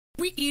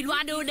Wicked,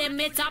 what do them?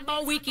 It's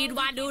about wicked,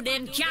 what do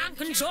them? Can't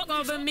control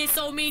over me,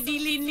 so me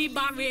deal in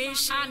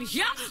liberation.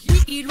 Yeah,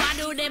 wicked, what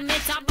do them?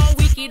 It's about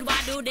wicked,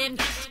 what do them?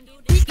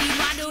 Wicked,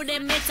 what do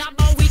them? It's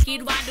about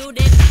wicked, what do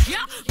them?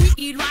 Yeah,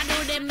 wicked, what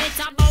do them? It's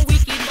about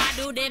wicked, what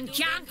do them?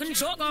 Can't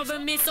control over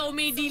me, so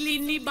me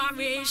deal in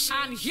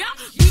liberation. Yeah,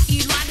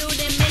 wicked, what do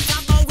them? It's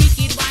about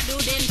wicked, what do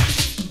them?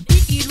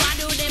 Wicked, what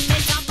do them?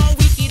 It's about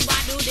wicked,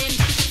 what do them?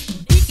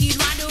 Wicked,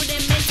 what do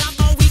them? It's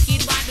about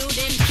wicked, what do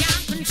them?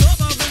 Can't control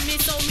over me,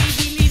 so me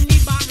deal in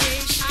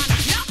liberation.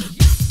 Yeah.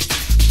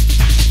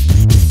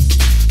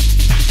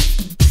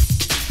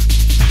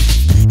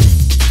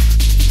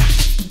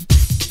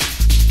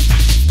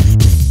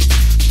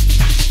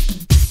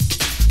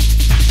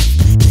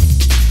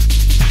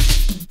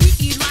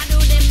 Wicked, what do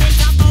them?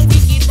 It's about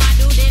wicked, what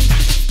do them?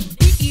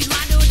 Wicked,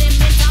 what do them?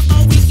 It's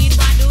about wicked,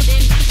 what do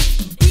them?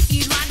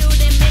 Wicked, what do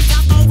them? It's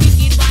about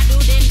wicked, what do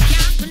them?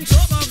 Can't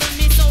control over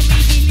me, so me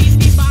deal in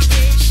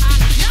liberation.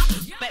 Yeah.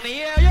 Let me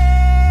hear you.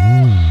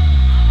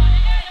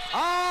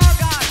 Oh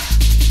God.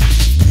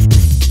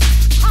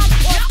 Hot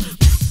what?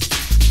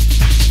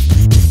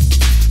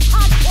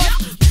 Hot what?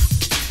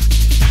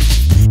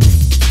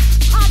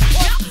 Hot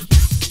what?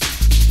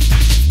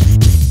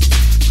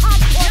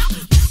 Hot what?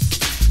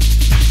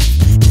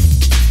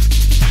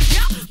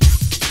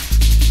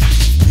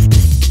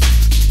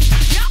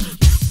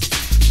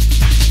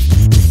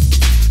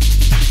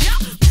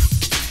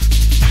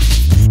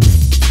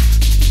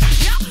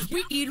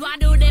 Wicked, what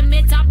do them?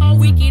 It's about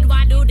wicked,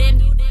 what do them?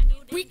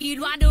 Wicked,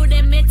 what do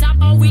them? It's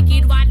about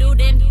wicked, what do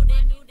them?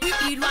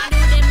 Wicked, what do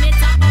them?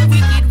 It's about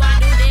wicked, what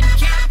do them?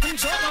 Can't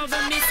control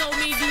over me, so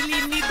me deal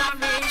in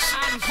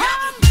liberation.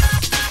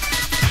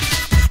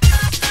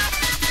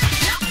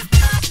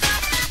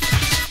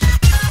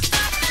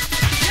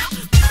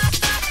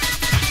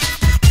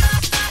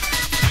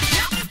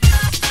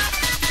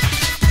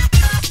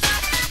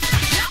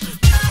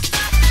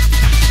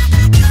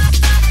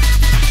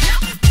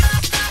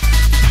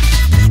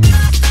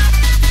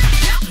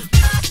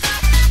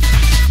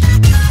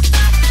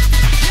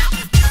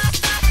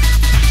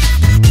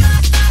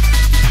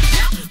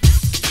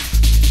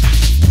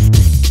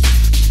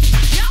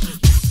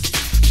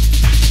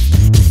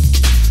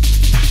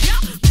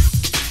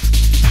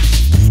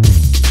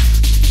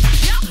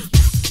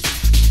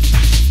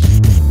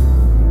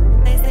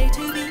 They say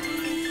to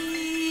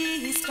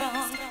be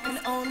strong can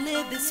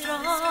only be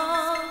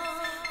strong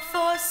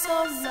for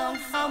so long.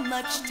 How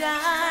much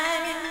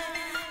time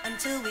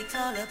until we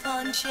call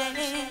upon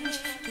change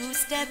to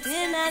step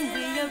in and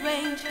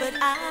rearrange? But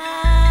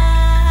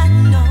I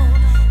know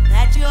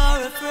that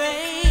you're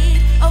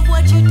afraid of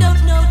what you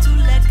don't know, to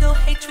let go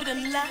hatred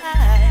and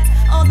lies.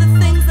 All the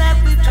things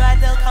that we've tried,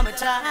 there'll come a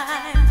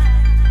time.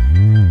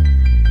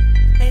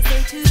 They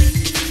say to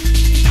be